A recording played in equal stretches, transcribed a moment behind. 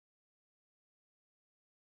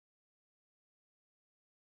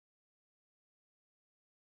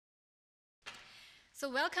So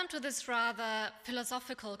welcome to this rather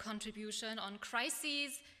philosophical contribution on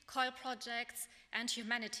crises, COIL projects, and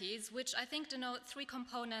humanities, which I think denote three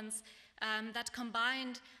components that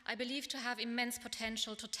combined, I believe, to have immense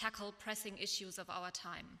potential to tackle pressing issues of our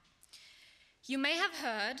time. You may have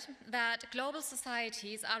heard that global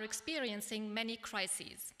societies are experiencing many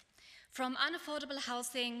crises, from unaffordable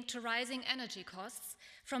housing to rising energy costs,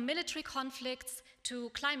 from military conflicts to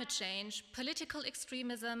climate change, political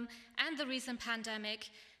extremism, and the recent pandemic.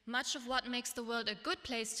 Much of what makes the world a good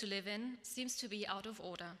place to live in seems to be out of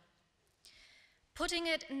order. Putting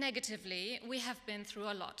it negatively, we have been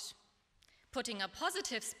through a lot. Putting a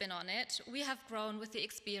positive spin on it, we have grown with the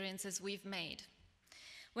experiences we've made.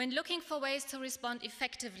 When looking for ways to respond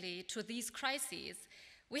effectively to these crises,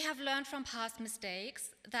 we have learned from past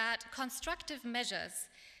mistakes that constructive measures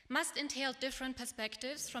must entail different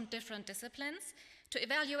perspectives from different disciplines to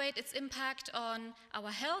evaluate its impact on our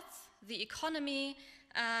health, the economy,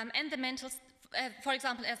 and the mental, for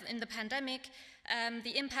example, as in the pandemic,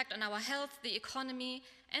 the impact on our health, the economy,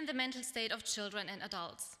 and the mental state of children and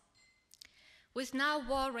adults. With now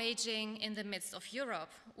war raging in the midst of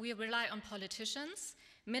Europe, we rely on politicians,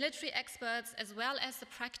 military experts, as well as the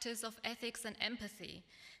practice of ethics and empathy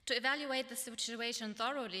to evaluate the situation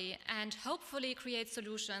thoroughly and hopefully create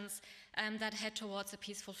solutions that head towards a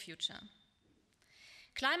peaceful future.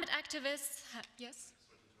 Climate activists, yes?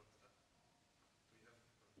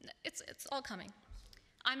 It's all coming.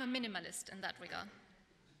 I'm a minimalist in that regard.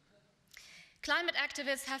 Climate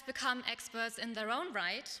activists have become experts in their own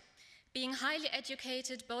right, being highly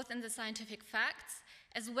educated both in the scientific facts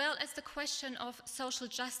as well as the question of social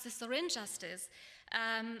justice or injustice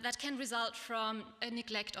that can result from a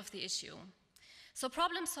neglect of the issue. So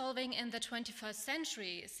problem solving in the 21st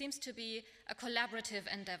century seems to be a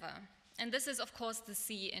collaborative endeavor. And this is, of course, the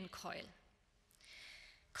C in COIL.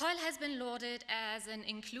 COIL has been lauded as an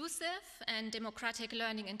inclusive and democratic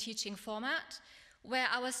learning and teaching format where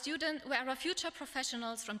our future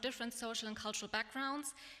professionals from different social and cultural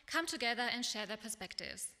backgrounds come together and share their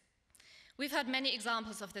perspectives. We've heard many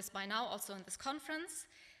examples of this by now, also in this conference,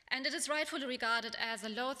 and it is rightfully regarded as a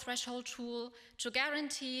low-threshold tool to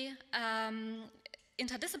guarantee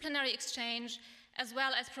interdisciplinary exchange, as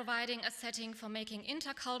well as providing a setting for making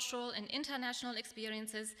intercultural and international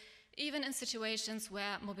experiences, even in situations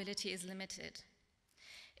where mobility is limited.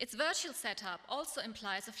 Its virtual setup also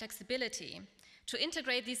implies a flexibility to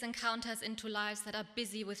integrate these encounters into lives that are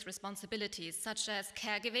busy with responsibilities, such as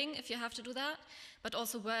caregiving, if you have to do that, but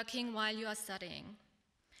also working while you are studying.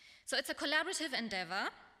 So it's a collaborative endeavor,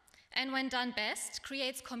 and when done best,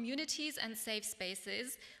 creates communities and safe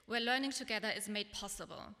spaces where learning together is made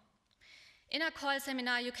possible. In our COIL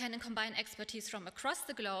seminar, you can combine expertise from across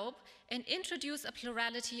the globe and introduce a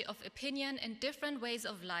plurality of opinion and different ways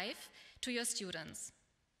of life to your students.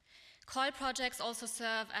 COIL projects also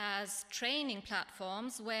serve as training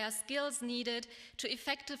platforms where skills needed to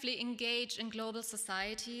effectively engage in global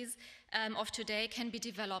societies of today can be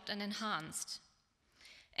developed and enhanced.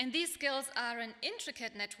 And these skills are an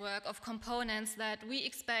intricate network of components that we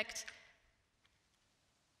expect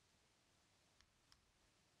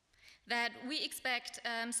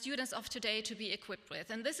students of today to be equipped with.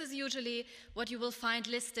 And this is usually what you will find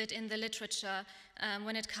listed in the literature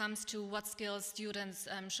when it comes to what skills students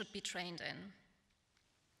should be trained in.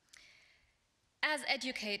 As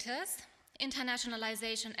educators,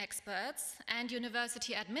 internationalization experts, and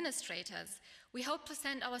university administrators, we hope to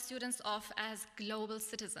send our students off as global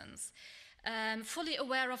citizens, fully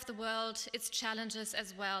aware of the world, its challenges,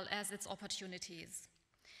 as well as its opportunities.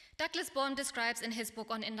 Douglas Bourne describes in his book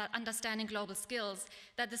on understanding global skills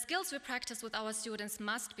that the skills we practice with our students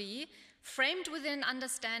must be framed within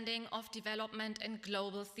understanding of development and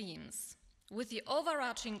global themes, with the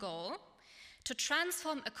overarching goal to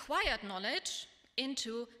transform acquired knowledge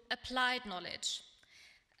into applied knowledge,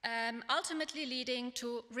 ultimately leading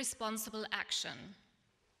to responsible action.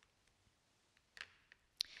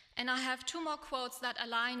 And I have two more quotes that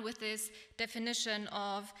align with this definition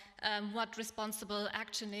of what responsible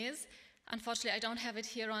action is. Unfortunately, I don't have it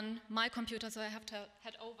here on my computer, so I have to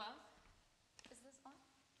head over. Is this on?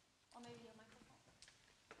 Or maybe your microphone?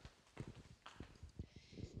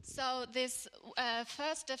 So this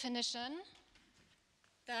first definition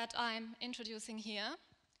that I'm introducing here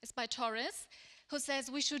is by Torres, who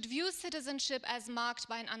says we should view citizenship as marked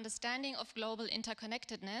by an understanding of global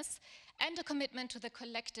interconnectedness and a commitment to the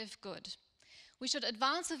collective good. We should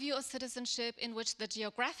advance a view of citizenship in which the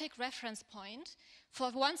geographic reference point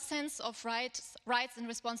for one's sense of rights and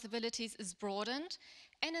responsibilities is broadened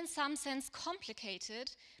and in some sense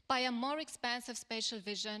complicated by a more expansive spatial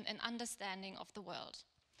vision and understanding of the world.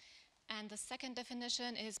 And the second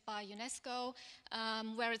definition is by UNESCO,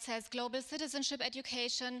 where it says global citizenship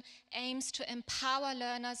education aims to empower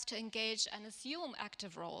learners to engage and assume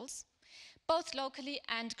active roles, both locally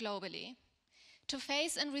and globally, to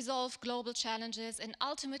face and resolve global challenges, and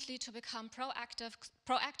ultimately to become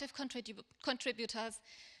proactive contributors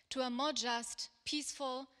to a more just,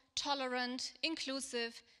 peaceful, tolerant,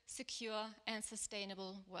 inclusive, secure, and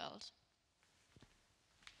sustainable world.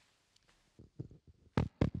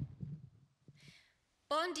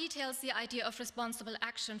 Born details the idea of responsible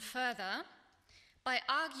action further by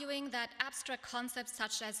arguing that abstract concepts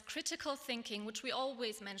such as critical thinking, which we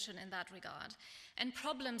always mention in that regard, and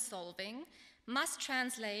problem solving must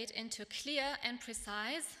translate into clear and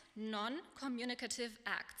precise, non-communicative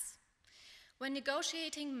acts. When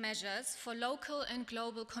negotiating measures for local and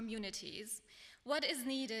global communities, what is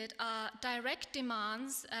needed are direct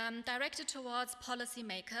demands directed towards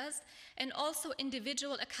policymakers and also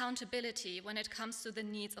individual accountability when it comes to the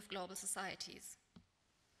needs of global societies.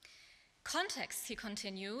 Contexts, he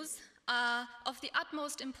continues, are of the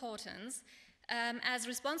utmost importance as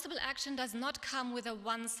responsible action does not come with a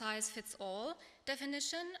one-size-fits-all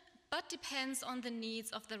definition, but depends on the needs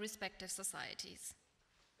of the respective societies.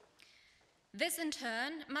 This, in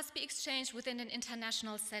turn, must be exchanged within an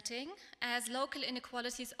international setting, as local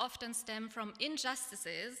inequalities often stem from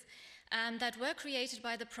injustices that were created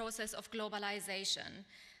by the process of globalization,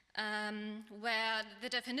 where the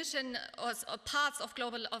definition or parts of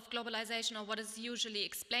globalization, or what is usually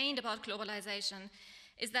explained about globalization,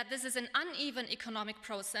 is that this is an uneven economic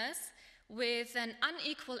process with an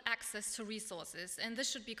unequal access to resources, and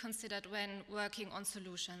this should be considered when working on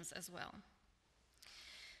solutions as well.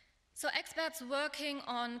 So experts working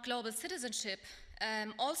on global citizenship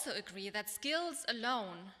also agree that skills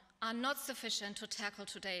alone are not sufficient to tackle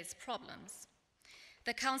today's problems.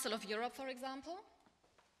 The Council of Europe, for example,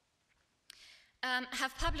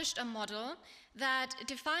 have published a model that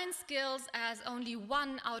defines skills as only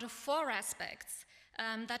one out of 4 aspects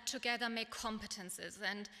that together make competences,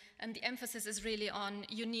 and the emphasis is really on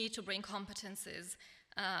you need to bring competences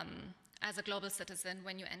as a global citizen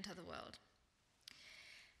when you enter the world.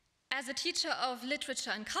 As a teacher of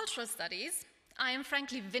literature and cultural studies, I am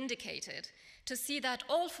frankly vindicated to see that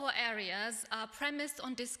all 4 areas are premised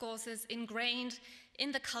on discourses ingrained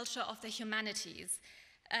in the culture of the humanities.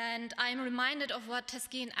 And I'm reminded of what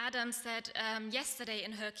Teskin Adams said yesterday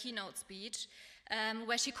in her keynote speech,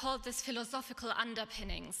 where she called this philosophical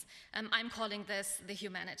underpinnings. I'm calling this the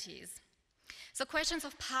humanities. So questions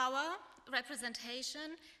of power,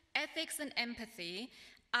 representation, ethics, and empathy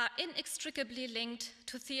are inextricably linked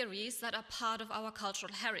to theories that are part of our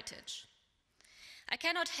cultural heritage. I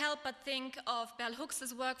cannot help but think of Bell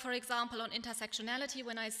Hooks's work, for example, on intersectionality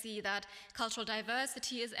when I see that cultural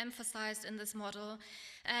diversity is emphasized in this model.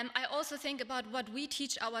 I also think about what we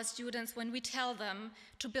teach our students when we tell them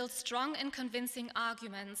to build strong and convincing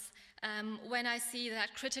arguments when I see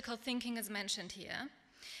that critical thinking is mentioned here.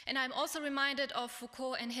 And I'm also reminded of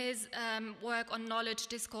Foucault and his work on knowledge,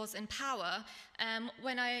 discourse, and power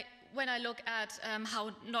when I look at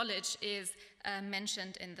how knowledge is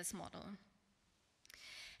mentioned in this model.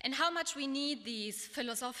 And how much we need these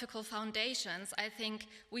philosophical foundations, I think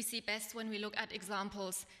we see best when we look at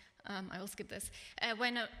examples, I will skip this,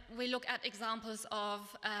 when we look at examples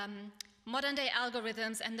of modern-day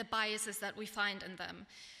algorithms and the biases that we find in them.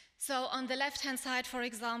 So on the left-hand side, for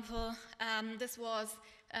example, this was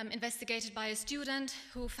investigated by a student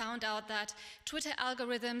who found out that Twitter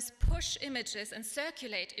algorithms push images and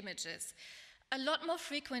circulate images a lot more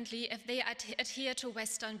frequently if they adhere to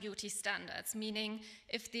Western beauty standards, meaning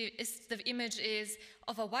if the image is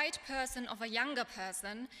of a white person, of a younger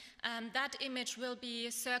person, that image will be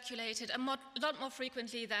circulated a lot more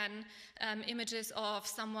frequently than images of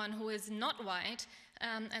someone who is not white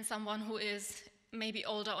and someone who is maybe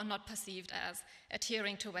older or not perceived as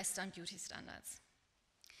adhering to Western beauty standards.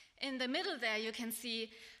 In the middle there, you can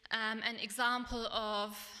see an example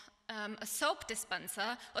of a soap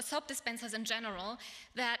dispenser, or soap dispensers in general,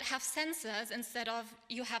 that have sensors instead of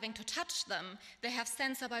you having to touch them. They have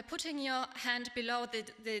sensor by putting your hand below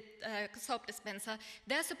the soap dispenser.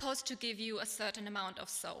 They're supposed to give you a certain amount of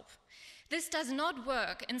soap. This does not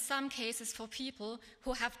work in some cases for people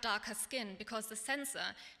who have darker skin because the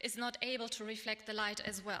sensor is not able to reflect the light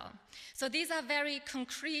as well. So these are very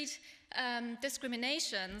concrete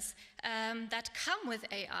discriminations that come with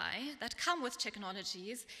AI, that come with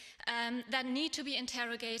technologies, that need to be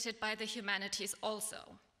interrogated by the humanities also.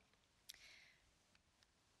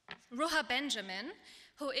 Ruha Benjamin,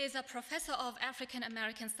 who is a professor of African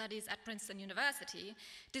American Studies at Princeton University,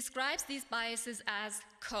 describes these biases as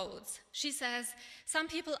codes. She says some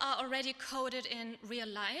people are already coded in real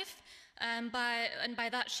life, and by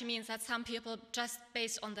that she means that some people, just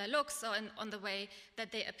based on their looks or on the way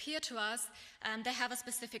that they appear to us, they have a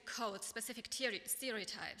specific code, specific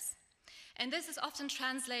stereotypes. And this is often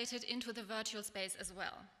translated into the virtual space as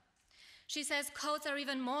well. She says codes are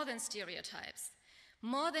even more than stereotypes.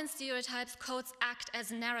 More than stereotypes, codes act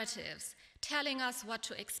as narratives, telling us what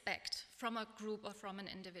to expect from a group or from an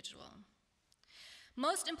individual.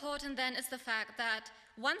 Most important then is the fact that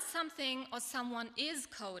once something or someone is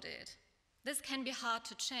coded, this can be hard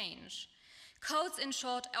to change. Codes, in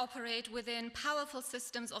short, operate within powerful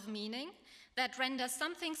systems of meaning that render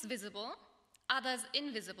some things visible, others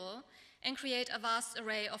invisible, and create a vast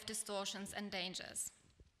array of distortions and dangers.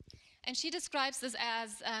 And she describes this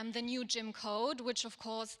as the new Jim Code, which of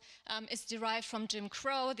course is derived from Jim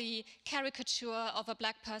Crow, the caricature of a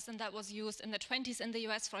black person that was used in the 20s in the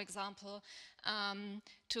US, for example,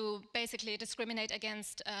 to basically discriminate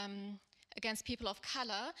against people of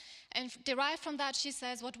color. And derived from that, she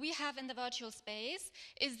says, what we have in the virtual space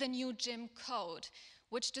is the new Jim Code,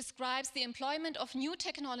 which describes the employment of new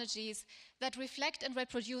technologies that reflect and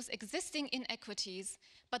reproduce existing inequities,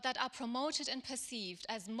 but that are promoted and perceived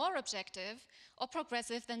as more objective or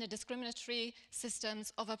progressive than the discriminatory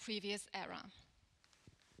systems of a previous era.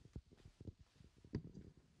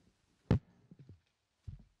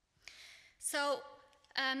 So,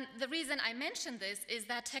 the reason I mention this is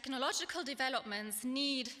that technological developments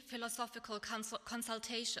need philosophical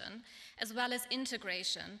consultation as well as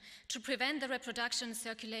integration to prevent the reproduction and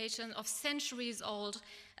circulation of centuries-old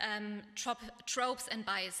tropes and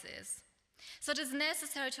biases. So it is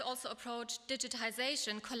necessary to also approach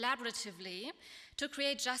digitization collaboratively to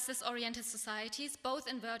create justice-oriented societies, both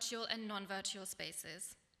in virtual and non-virtual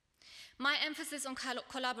spaces. My emphasis on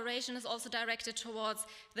collaboration is also directed towards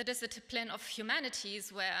the discipline of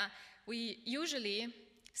humanities, where we usually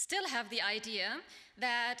still have the idea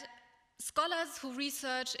that scholars who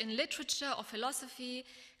research in literature or philosophy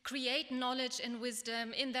create knowledge and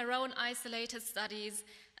wisdom in their own isolated studies,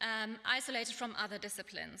 isolated from other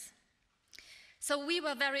disciplines. So we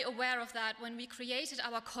were very aware of that when we created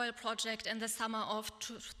our COIL project in the summer of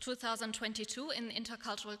 2022 in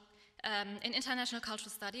International Cultural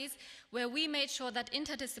Studies, where we made sure that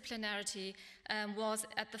interdisciplinarity was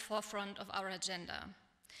at the forefront of our agenda.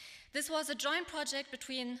 This was a joint project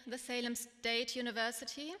between the Salem State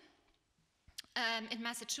University in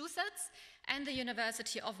Massachusetts and the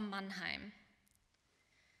University of Mannheim.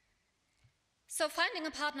 So finding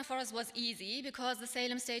a partner for us was easy because the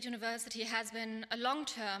Salem State University has been a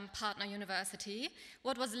long-term partner university.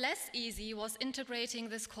 What was less easy was integrating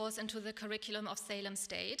this course into the curriculum of Salem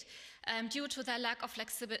State due to their lack of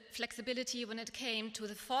flexibility when it came to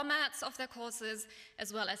the formats of their courses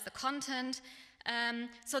as well as the content.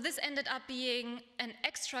 So this ended up being an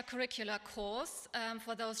extracurricular course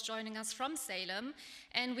for those joining us from Salem,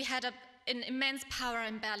 and we had an immense power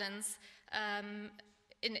imbalance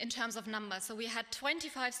in terms of numbers. So we had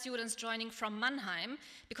 25 students joining from Mannheim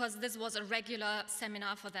because this was a regular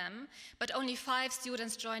seminar for them, but only 5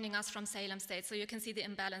 students joining us from Salem State. So you can see the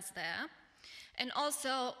imbalance there. And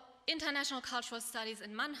also, International Cultural Studies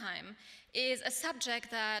in Mannheim is a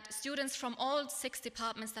subject that students from all 6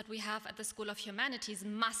 departments that we have at the School of Humanities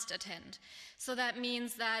must attend. So that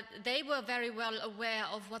means that they were very well aware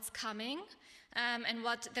of what's coming and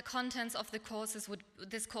what the contents of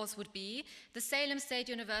this course would be. The Salem State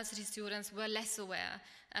University students were less aware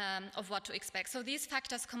of what to expect. So these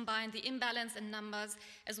factors combined, the imbalance in numbers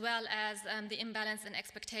as well as the imbalance in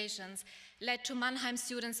expectations, led to Mannheim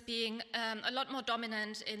students being a lot more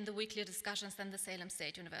dominant in the weekly discussions than the Salem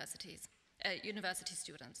State university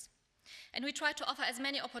students. And we tried to offer as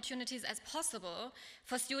many opportunities as possible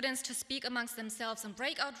for students to speak amongst themselves in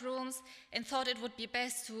breakout rooms, and thought it would be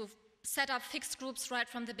best to set up fixed groups right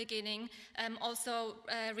from the beginning, also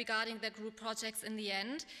regarding their group projects in the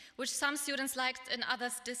end, which some students liked and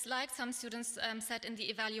others disliked. Some students said in the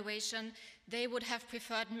evaluation they would have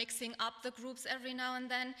preferred mixing up the groups every now and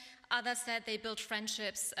then. Others said they built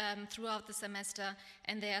friendships throughout the semester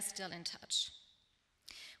and they are still in touch.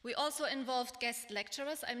 We also involved guest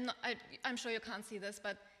lecturers. I'm sure you can't see this,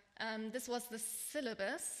 but this was the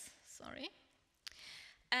syllabus, sorry.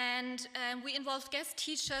 And we involved guest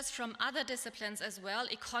teachers from other disciplines as well,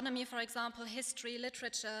 economy, for example, history,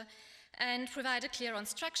 literature, and provided clear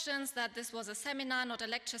instructions that this was a seminar, not a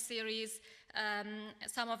lecture series.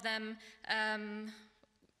 Some of them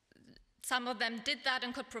some of them did that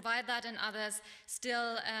and could provide that, and others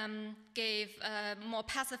still gave more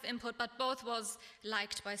passive input, but both was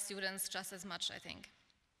liked by students just as much, I think.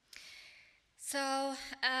 So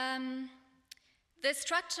the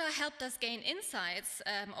structure helped us gain insights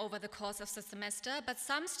over the course of the semester, but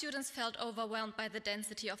some students felt overwhelmed by the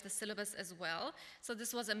density of the syllabus as well. So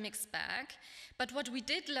this was a mixed bag. But what we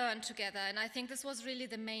did learn together, and I think this was really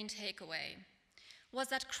the main takeaway, was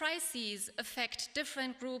that crises affect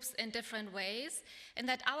different groups in different ways, and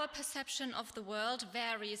that our perception of the world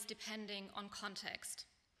varies depending on context.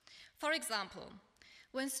 For example,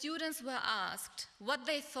 when students were asked what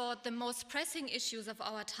they thought the most pressing issues of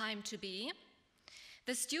our time to be,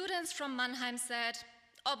 the students from Mannheim said,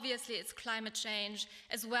 obviously it's climate change,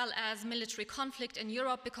 as well as military conflict in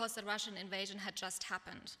Europe because the Russian invasion had just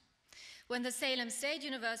happened. When the Salem State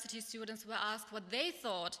University students were asked what they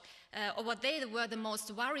thought or what they were the most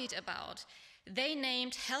worried about, they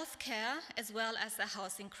named healthcare as well as the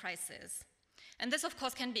housing crisis. And this, of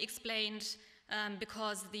course, can be explained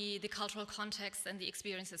because the cultural context and the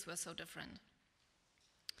experiences were so different.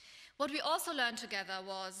 What we also learned together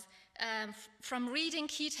was from reading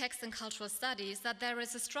key texts in cultural studies that there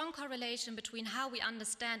is a strong correlation between how we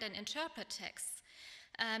understand and interpret texts,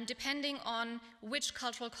 depending on which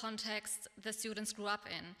cultural context the students grew up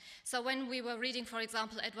in. So when we were reading, for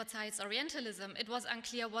example, Edward Said's Orientalism, it was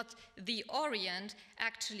unclear what the Orient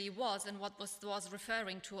actually was and what was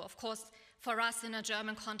referring to. Of course, for us in a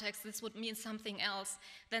German context, this would mean something else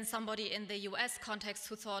than somebody in the US context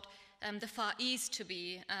who thought the Far East to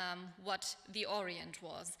be what the Orient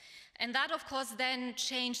was. And that, of course, then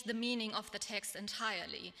changed the meaning of the text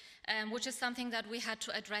entirely, which is something that we had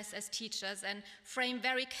to address as teachers and frame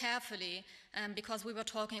very carefully because we were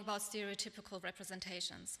talking about stereotypical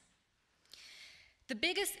representations. The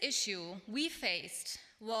biggest issue we faced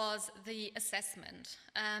was the assessment.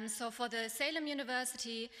 So for the Salem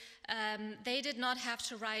University, they did not have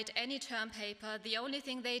to write any term paper. The only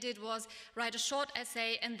thing they did was write a short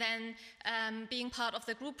essay and then being part of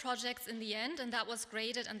the group projects in the end, and that was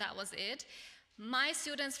graded and that was it. My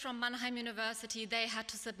students from Mannheim University, they had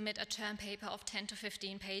to submit a term paper of 10 to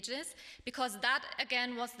 15 pages because that,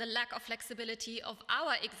 again, was the lack of flexibility of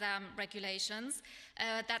our exam regulations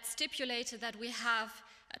that stipulated that we have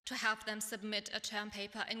to have them submit a term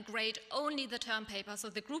paper and grade only the term paper. So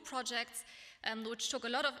the group projects, which took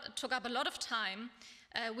up a lot of time,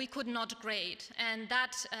 we could not grade. And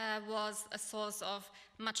that was a source of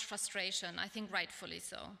much frustration, I think rightfully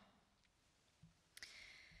so.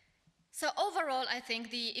 So overall, I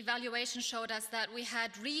think the evaluation showed us that we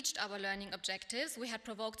had reached our learning objectives. We had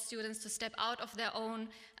provoked students to step out of their own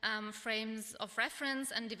frames of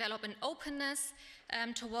reference and develop an openness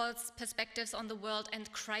towards perspectives on the world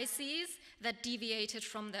and crises that deviated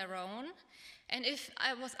from their own. And if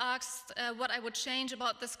I was asked what I would change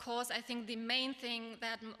about this course, I think the main thing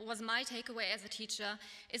that was my takeaway as a teacher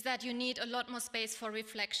is that you need a lot more space for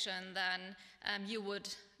reflection than you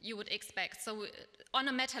would expect. So on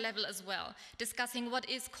a meta level as well, discussing what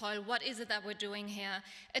is COIL, what is it that we're doing here,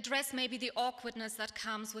 address maybe the awkwardness that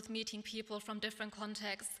comes with meeting people from different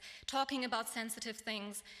contexts, talking about sensitive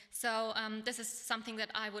things. So this is something that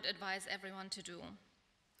I would advise everyone to do.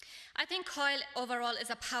 I think COIL overall is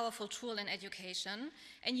a powerful tool in education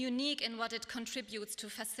and unique in what it contributes to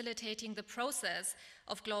facilitating the process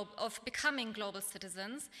of becoming global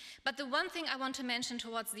citizens. But the one thing I want to mention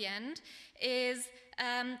towards the end is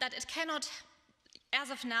that it cannot, as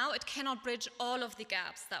of now, it cannot bridge all of the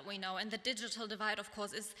gaps that we know. And the digital divide, of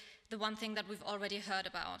course, is the one thing that we've already heard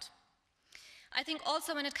about. I think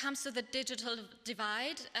also when it comes to the digital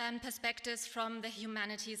divide, perspectives from the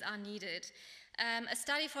humanities are needed. A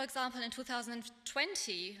study, for example, in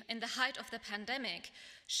 2020, in the height of the pandemic,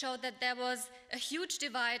 showed that there was a huge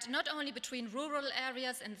divide not only between rural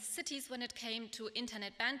areas and cities when it came to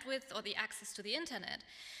internet bandwidth or the access to the internet,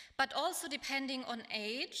 but also depending on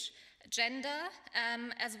age, gender,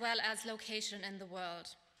 as well as location in the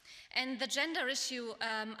world. And the gender issue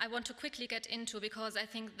I want to quickly get into because I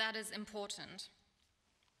think that is important.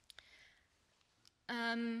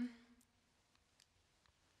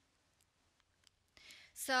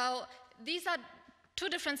 So these are two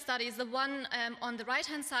different studies. The one on the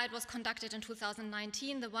right-hand side was conducted in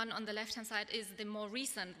 2019. The one on the left-hand side is the more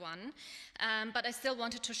recent one. But I still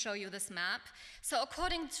wanted to show you this map. So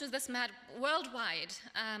according to this map, worldwide,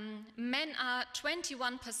 men are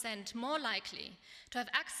 21% more likely to have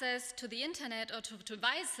access to the internet or to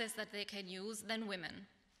devices that they can use than women.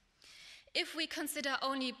 If we consider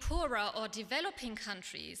only poorer or developing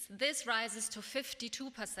countries, this rises to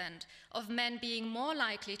 52% of men being more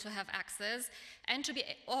likely to have access and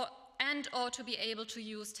and or to be able to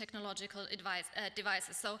use technological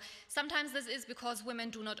devices. So sometimes this is because women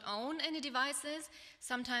do not own any devices.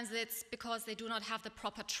 Sometimes it's because they do not have the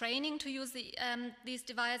proper training to use these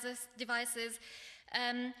devices.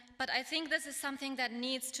 But I think this is something that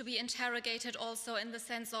needs to be interrogated also in the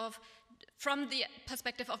sense of, from the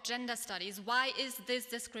perspective of gender studies, why is this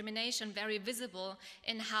discrimination very visible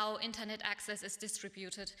in how internet access is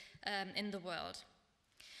distributed in the world?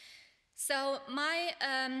 So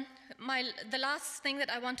the last thing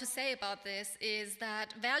that I want to say about this is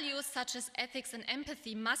that values such as ethics and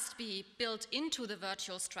empathy must be built into the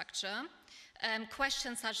virtual structure.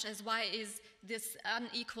 Questions such as why is this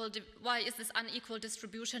unequal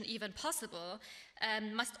distribution even possible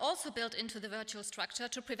must also build into the virtual structure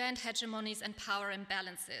to prevent hegemonies and power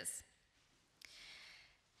imbalances.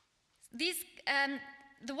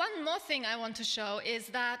 The one more thing I want to show is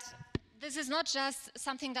that this is not just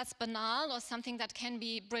something that's banal or something that can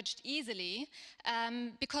be bridged easily,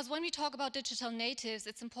 because when we talk about digital natives,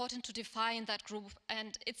 it's important to define that group,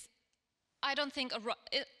 and I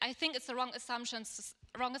think it's the wrong assumption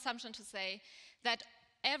to say that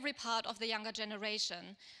every part of the younger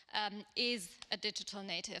generation is a digital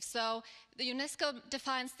native. So the UNESCO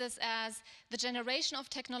defines this as the generation of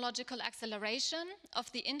technological acceleration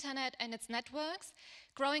of the internet and its networks.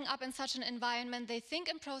 Growing up in such an environment, they think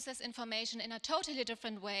and process information in a totally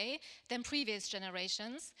different way than previous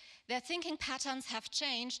generations. Their thinking patterns have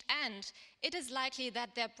changed, and it is likely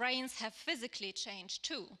that their brains have physically changed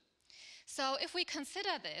too. So if we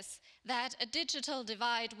consider this, that a digital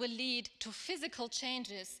divide will lead to physical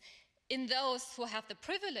changes in those who have the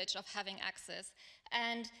privilege of having access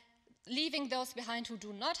and leaving those behind who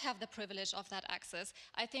do not have the privilege of that access,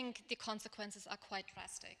 I think the consequences are quite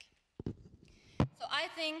drastic. So I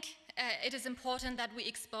think it is important that we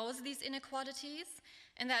expose these inequalities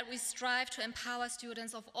and that we strive to empower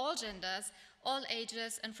students of all genders, all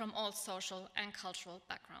ages, and from all social and cultural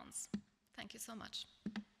backgrounds. Thank you so much.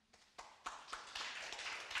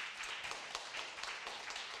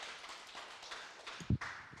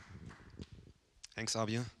 Thanks,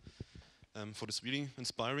 Abir, for this really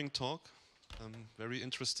inspiring talk. Very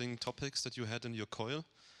interesting topics that you had in your COIL.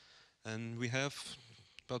 And we have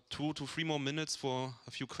about 2 to 3 more minutes for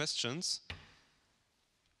a few questions.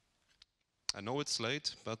 I know it's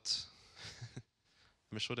late, but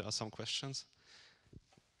I'm sure there are some questions.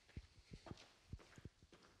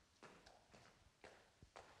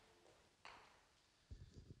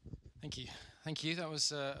 Thank you. Thank you. That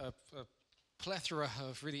was a plethora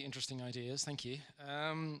of really interesting ideas. Thank you.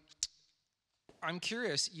 I'm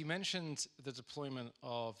curious, you mentioned the deployment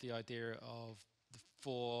of the idea of the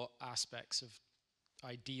 4 aspects of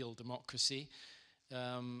ideal democracy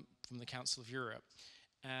from the Council of Europe.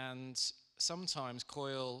 And sometimes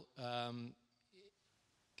COIL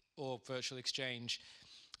or virtual exchange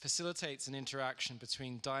facilitates an interaction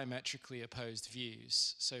between diametrically opposed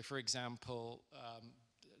views. So for example,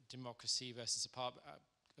 democracy versus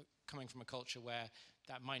coming from a culture where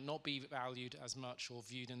that might not be valued as much or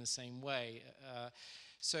viewed in the same way.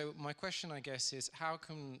 So my question, I guess, is how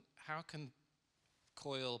can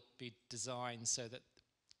COIL be designed so that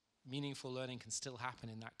meaningful learning can still happen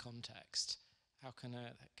in that context? How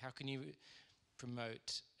can you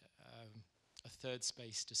promote a third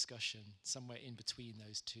space discussion somewhere in between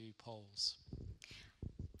those 2 poles?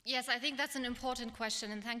 Yes, I think that's an important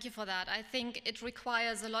question, and thank you for that. I think it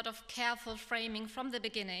requires a lot of careful framing from the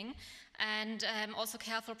beginning, and also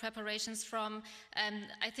careful preparations from,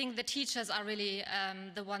 I think the teachers are really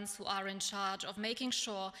the ones who are in charge of making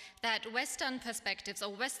sure that Western perspectives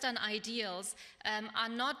or Western ideals are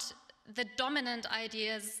not the dominant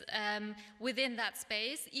ideas within that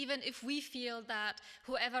space, even if we feel that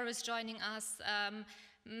whoever is joining us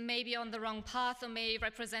may be on the wrong path or may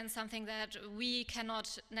represent something that we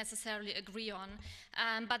cannot necessarily agree on.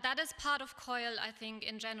 But that is part of COIL, I think,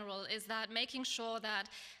 in general, is that making sure that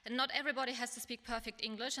not everybody has to speak perfect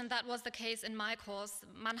English, and that was the case in my course.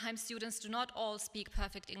 Mannheim students do not all speak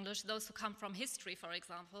perfect English. Those who come from history, for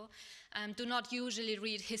example, do not usually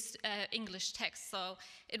read English texts. So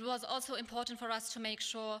it was also important for us to make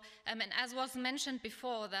sure, and as was mentioned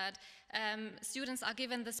before, that students are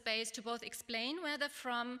given the space to both explain where they're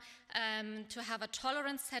from, to have a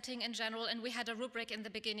tolerance setting in general, and we had a rubric in the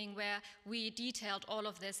beginning where we detailed all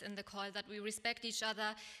of this in the COIL, that we respect each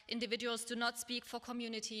other. Individuals do not speak for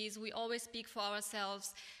communities, we always speak for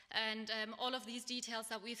ourselves, and all of these details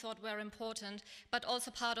that we thought were important. But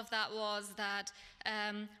also part of that was that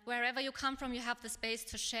wherever you come from, you have the space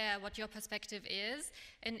to share what your perspective is,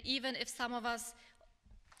 and even if some of us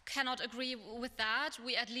cannot agree with that,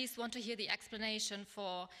 we at least want to hear the explanation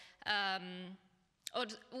for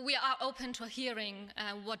we are open to hearing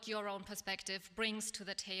what your own perspective brings to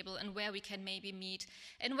the table and where we can maybe meet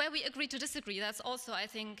and where we agree to disagree. That's also, I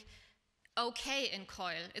think, okay in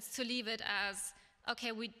COIL. It's to leave it as,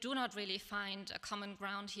 okay, we do not really find a common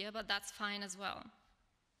ground here, but that's fine as well.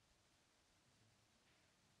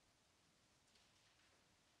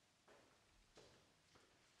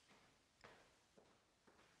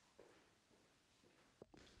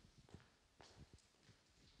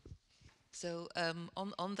 So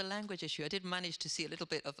on the language issue, I did manage to see a little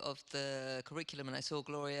bit of the curriculum, and I saw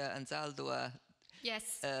Gloria and Zaldua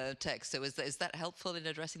Yes. text. So is that helpful in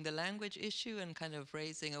addressing the language issue and kind of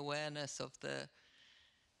raising awareness of the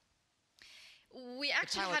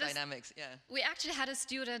power dynamics? Yeah. We actually had a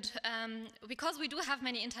student, because we do have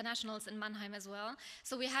many internationals in Mannheim as well.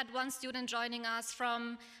 So we had one student joining us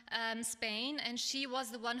from Spain, and she was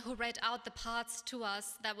the one who read out the parts to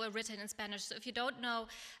us that were written in Spanish. So if you don't know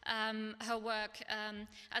her work,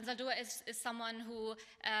 Anzaldúa is someone who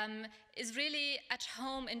is really at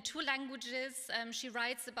home in two languages. She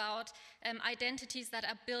writes about identities that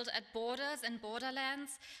are built at borders and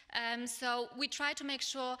borderlands. So we try to make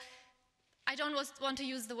sure, I don't want to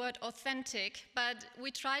use the word authentic, but we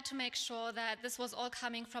tried to make sure that this was all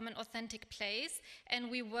coming from an authentic place, and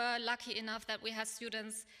we were lucky enough that we had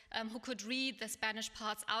students who could read the Spanish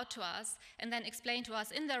parts out to us and then explain to us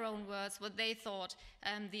in their own words what they thought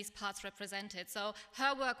these parts represented. So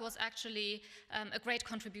her work was actually a great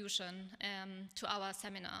contribution to our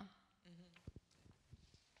seminar.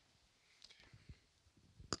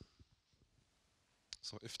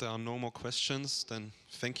 So if there are no more questions, then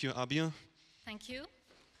thank you, Abir. Thank you.